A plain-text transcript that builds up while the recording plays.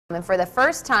And for the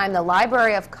first time, the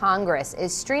Library of Congress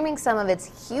is streaming some of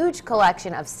its huge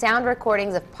collection of sound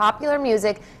recordings of popular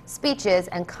music, speeches,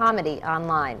 and comedy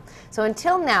online. So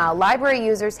until now, library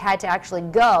users had to actually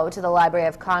go to the Library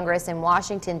of Congress in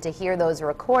Washington to hear those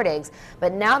recordings,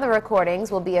 but now the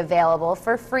recordings will be available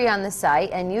for free on the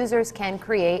site, and users can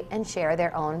create and share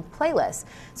their own playlists.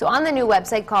 So on the new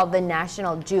website called the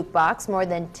National Jukebox, more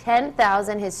than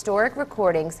 10,000 historic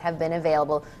recordings have been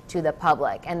available to the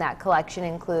public, and that collection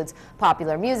includes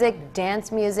popular music,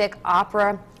 dance music,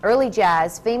 opera, early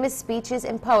jazz, famous speeches,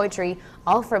 and poetry,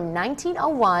 all from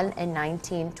 1901 and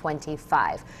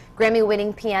 1925.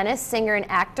 Grammy-winning pianist, singer, and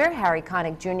actor Harry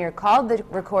Connick Jr. called the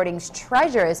recordings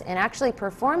treasures and actually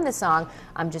performed the song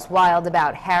 "I'm Just Wild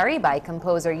About Harry" by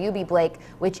composer U.B. Blake,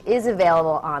 which is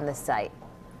available on the site.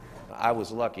 I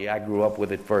was lucky. I grew up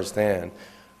with it firsthand.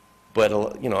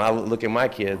 But, you know, I look at my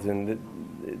kids, and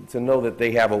to know that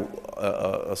they have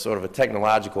a sort of a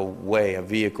technological way, a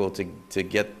vehicle to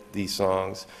get these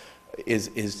songs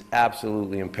is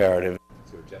absolutely imperative.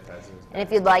 And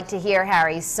if you'd like to hear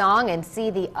Harry's song and see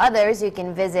the others, you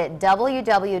can visit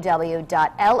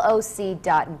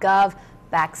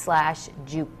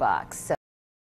www.loc.gov/jukebox.